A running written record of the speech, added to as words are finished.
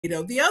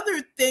The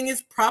other thing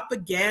is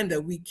propaganda.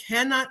 We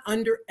cannot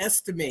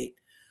underestimate.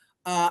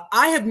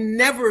 I have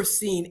never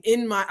seen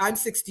I'm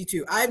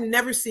 62. I've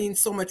never seen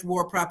so much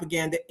war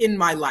propaganda in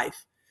my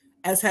life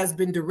as has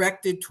been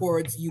directed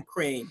towards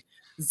Ukraine.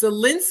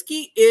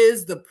 Zelensky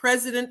is the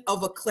president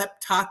of a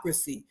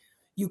kleptocracy.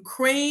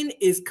 Ukraine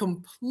is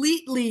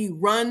completely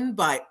run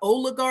by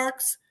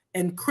oligarchs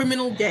and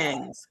criminal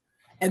gangs.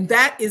 And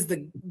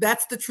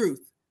that's the truth.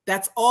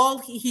 That's all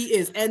he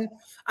is. And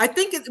I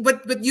think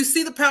but you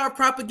see the power of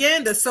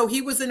propaganda. So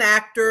he was an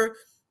actor.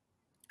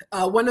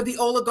 One of the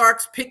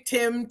oligarchs picked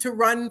him to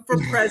run for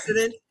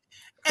president.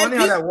 Funny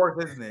how that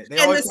works, isn't it?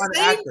 And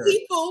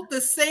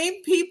the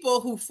same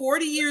people who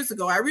 40 years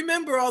ago, I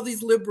remember all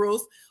these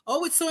liberals,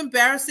 oh, it's so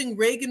embarrassing.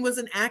 Reagan was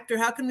an actor.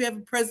 How can we have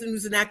a president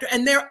who's an actor?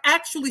 And they're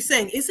actually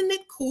saying, isn't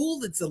it cool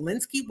that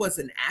Zelensky was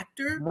an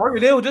actor?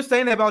 Margaret, they were just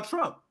saying that about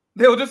Trump.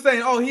 They were just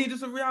saying, oh, he's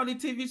just a reality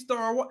TV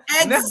star.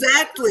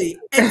 Exactly.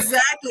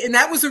 And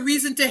that was a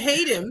reason to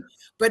hate him.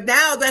 But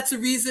now that's a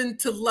reason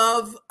to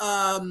love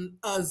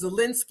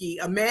Zelensky,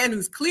 a man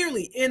who's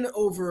clearly in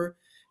over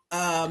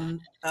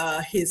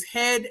his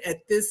head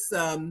at this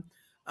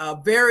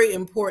very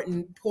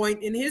important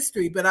point in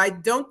history. But I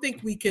don't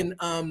think we can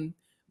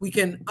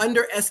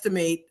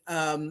underestimate,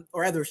 or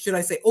rather, should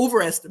I say,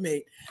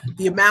 overestimate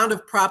the amount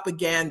of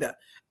propaganda.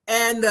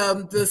 And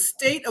the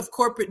state of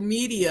corporate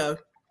media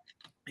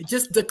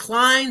just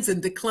declines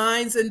and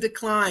declines and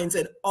declines,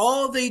 and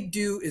all they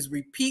do is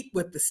repeat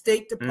what the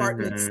State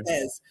Department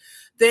says.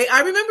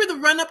 I remember the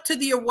run up to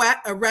the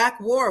Iraq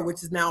War,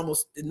 which is now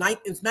almost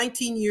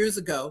 19 years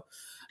ago.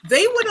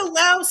 They would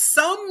allow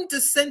some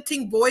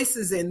dissenting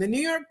voices in. The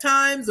New York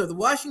Times or the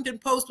Washington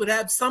Post would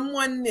have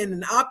someone in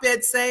an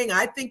op-ed saying,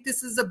 I think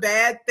this is a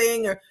bad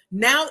thing. Or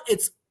now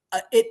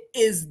it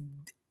is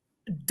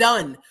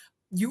done.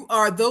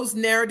 Those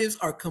narratives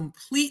are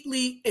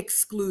completely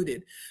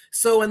excluded.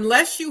 So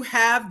unless you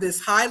have this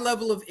high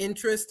level of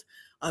interest,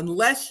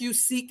 unless you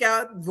seek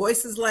out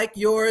voices like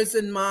yours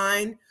and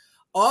mine,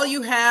 all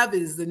you have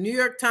is the New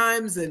York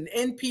Times and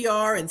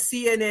NPR and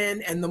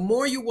CNN. And the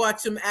more you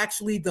watch them,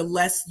 actually, the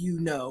less you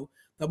know,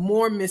 the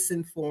more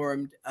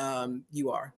misinformed you are.